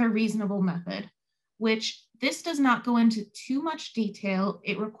any other reasonable method, which this does not go into too much detail.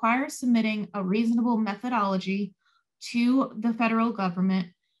 It requires submitting a reasonable methodology to the federal government,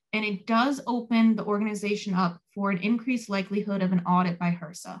 and it does open the organization up for an increased likelihood of an audit by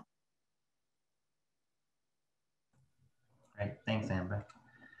HRSA. Great, thanks, Amber.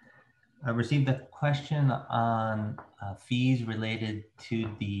 I received a question on fees related to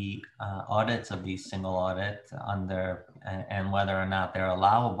the audits of these single audits under and whether or not they're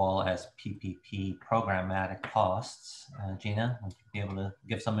allowable as PPP programmatic costs. Gina, would you be able to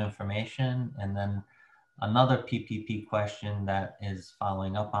give some information? And then another PPP question that is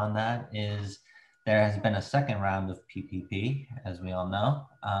following up on that is there has been a second round of PPP, as we all know.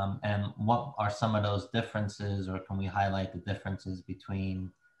 And what are some of those differences, or can we highlight the differences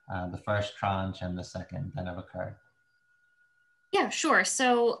between the first tranche and the second that have occurred? Yeah, sure.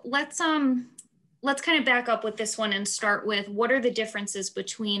 So let's kind of back up with this one and start with what are the differences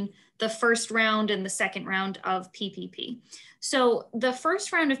between the first round and the second round of PPP. So the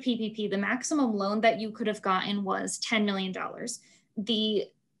first round of PPP, the maximum loan that you could have gotten was $10 million. The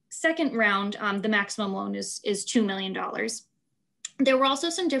second round, the maximum loan is $2 million. There were also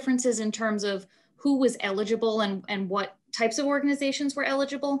some differences in terms of who was eligible and what types of organizations were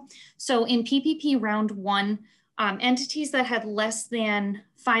eligible. So in PPP round one, entities that had less than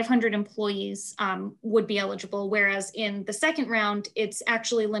 500 employees would be eligible, whereas in the second round, it's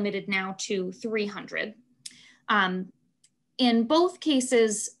actually limited now to 300. In both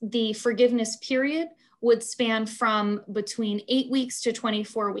cases, the forgiveness period would span from between 8 weeks to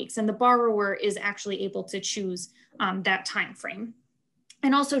 24 weeks, and the borrower is actually able to choose that time frame.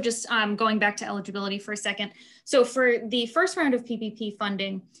 And also just going back to eligibility for a second. So for the first round of PPP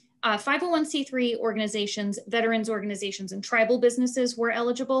funding, 501c3 organizations, veterans organizations, and tribal businesses were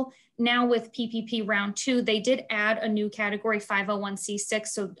eligible. Now with PPP round two, they did add a new category, 501c6,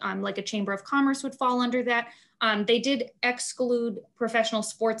 so like a chamber of commerce would fall under that. They did exclude professional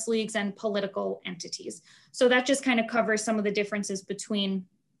sports leagues and political entities. So that just kind of covers some of the differences between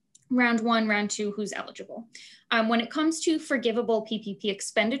round one, round two, who's eligible. When it comes to forgivable PPP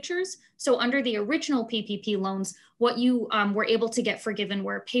expenditures, so under the original PPP loans, what you were able to get forgiven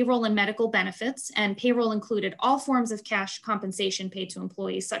were payroll and medical benefits, and payroll included all forms of cash compensation paid to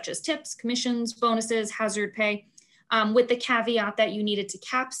employees, such as tips, commissions, bonuses, hazard pay, with the caveat that you needed to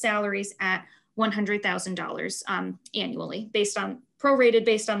cap salaries at $100,000 annually, prorated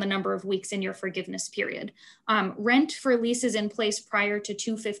based on the number of weeks in your forgiveness period. Rent for leases in place prior to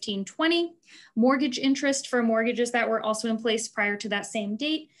 2/15/20, mortgage interest for mortgages that were also in place prior to that same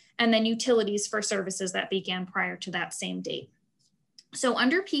date, and then utilities for services that began prior to that same date. So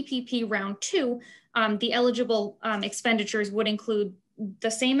under PPP round two, the eligible expenditures would include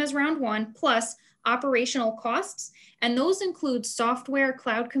the same as round one, plus operational costs, and those include software,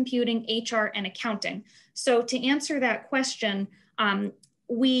 cloud computing, HR, and accounting. So to answer that question,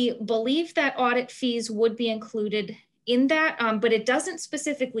 we believe that audit fees would be included in that, but it doesn't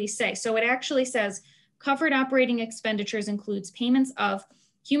specifically say. So it actually says covered operating expenditures includes payments of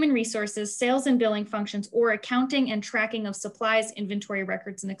human resources, sales and billing functions, or accounting and tracking of supplies, inventory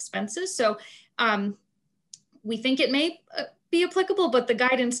records, and expenses. So we think it may be applicable, but the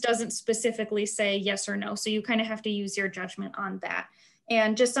guidance doesn't specifically say yes or no. So you kind of have to use your judgment on that.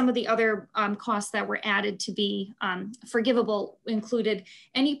 And just some of the other costs that were added to be forgivable included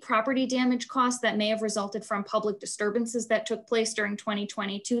any property damage costs that may have resulted from public disturbances that took place during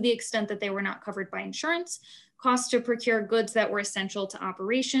 2020 to the extent that they were not covered by insurance, costs to procure goods that were essential to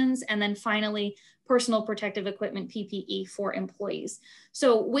operations, and then finally, personal protective equipment, PPE, for employees.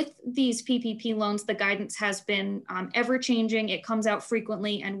 So with these PPP loans, the guidance has been ever changing. It comes out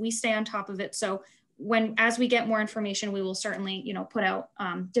frequently and we stay on top of it. So as we get more information, we will certainly, put out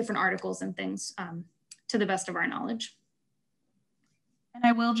different articles and things to the best of our knowledge. And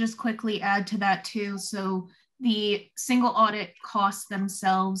I will just quickly add to that too. So the single audit costs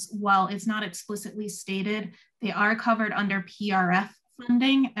themselves, while it's not explicitly stated, they are covered under PRF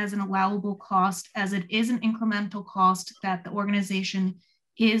funding as an allowable cost, as it is an incremental cost that the organization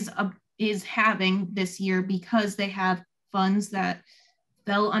is having this year because they have funds that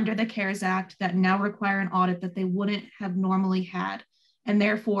fell under the CARES Act that now require an audit that they wouldn't have normally had. and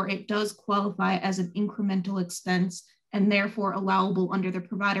therefore it does qualify as an incremental expense and therefore allowable under the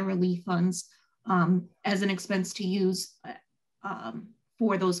provider relief funds as an expense to use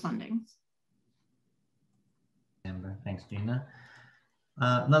for those fundings. Amber, thanks, Gina.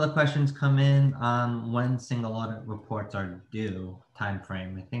 Another question's come in on when single audit reports are due, time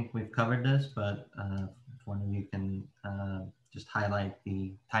frame. I think we've covered this, but if one of you can just highlight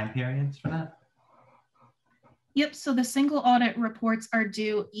the time periods for that. Yep, so the single audit reports are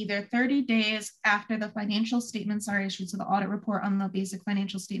due either 30 days after the financial statements are issued, so the audit report on the basic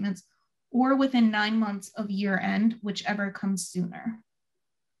financial statements, or within 9 months of year end, whichever comes sooner.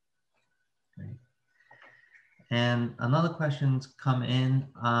 Great. And another question's come in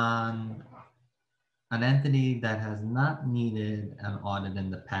on an entity that has not needed an audit in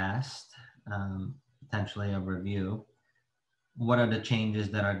the past, potentially a review. What are the changes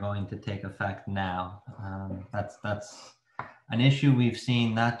that are going to take effect now? That's an issue we've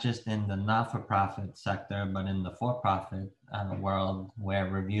seen not just in the not-for-profit sector, but in the for-profit world, where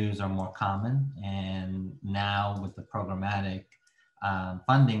reviews are more common. And now with the programmatic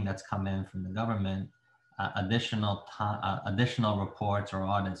funding that's come in from the government, additional reports or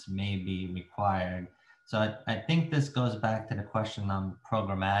audits may be required. So I think this goes back to the question on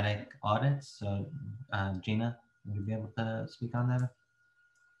programmatic audits. So Gina, would you be able to speak on that?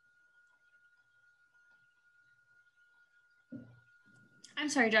 I'm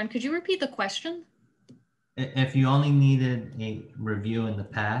sorry, John, could you repeat the question? If you only needed a review in the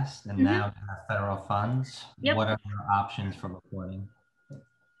past and now you have federal funds, what are your options for reporting?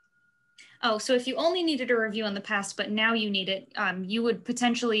 Oh, so if you only needed a review in the past, but now you need it, you would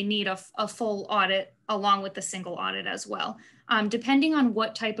potentially need a full audit along with the single audit as well. Depending on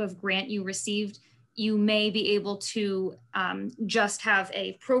what type of grant you received, you may be able to just have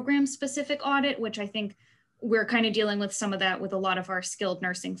a program specific audit, which I think we're kind of dealing with some of that with a lot of our skilled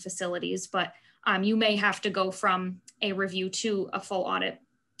nursing facilities, but you may have to go from a review to a full audit.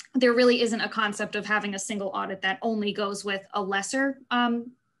 There really isn't a concept of having a single audit that only goes with a lesser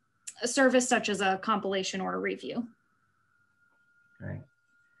a service such as a compilation or a review. Great.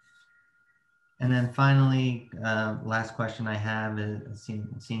 And then finally, last question I have is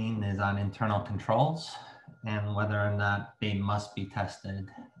is on internal controls and whether or not they must be tested.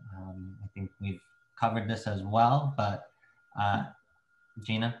 I think we've covered this as well, but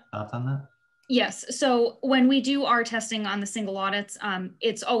Gina, thoughts on that? Yes, so when we do our testing on the single audits,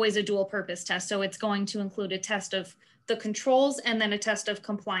 it's always a dual purpose test. So it's going to include a test of the controls and then a test of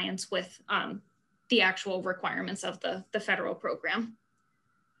compliance with the actual requirements of the federal program.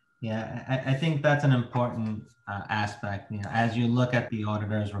 Yeah, I think that's an important aspect. You know, as you look at the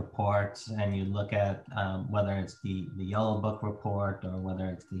auditor's reports and you look at whether it's the Yellow Book report or whether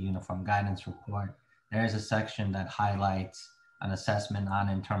it's the Uniform Guidance report, there's a section that highlights an assessment on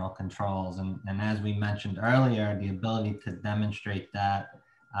internal controls. And as we mentioned earlier, the ability to demonstrate that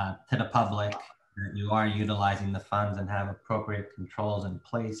to the public, that you are utilizing the funds and have appropriate controls in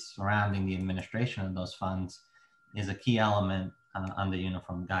place surrounding the administration of those funds is a key element on the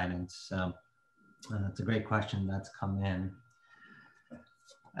Uniform Guidance. So that's a great question that's come in.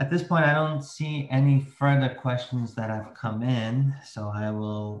 At this point, I don't see any further questions that have come in. So I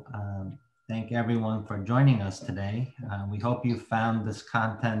will thank everyone for joining us today. We hope you found this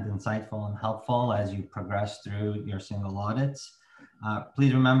content insightful and helpful as you progress through your single audits.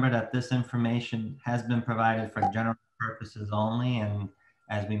 Please remember that this information has been provided for general purposes only, and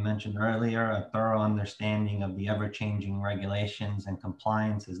as we mentioned earlier, a thorough understanding of the ever-changing regulations and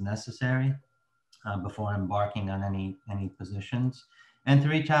compliance is necessary before embarking on any positions, and to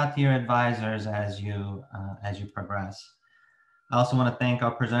reach out to your advisors as you progress. I also want to thank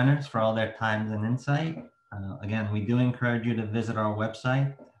our presenters for all their time and insight. Again, we do encourage you to visit our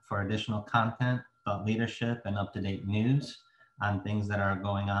website for additional content, thought leadership, and up-to-date news on things that are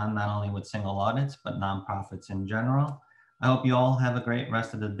going on, not only with single audits, but nonprofits in general. I hope you all have a great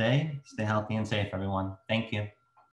rest of the day. Stay healthy and safe, everyone. Thank you.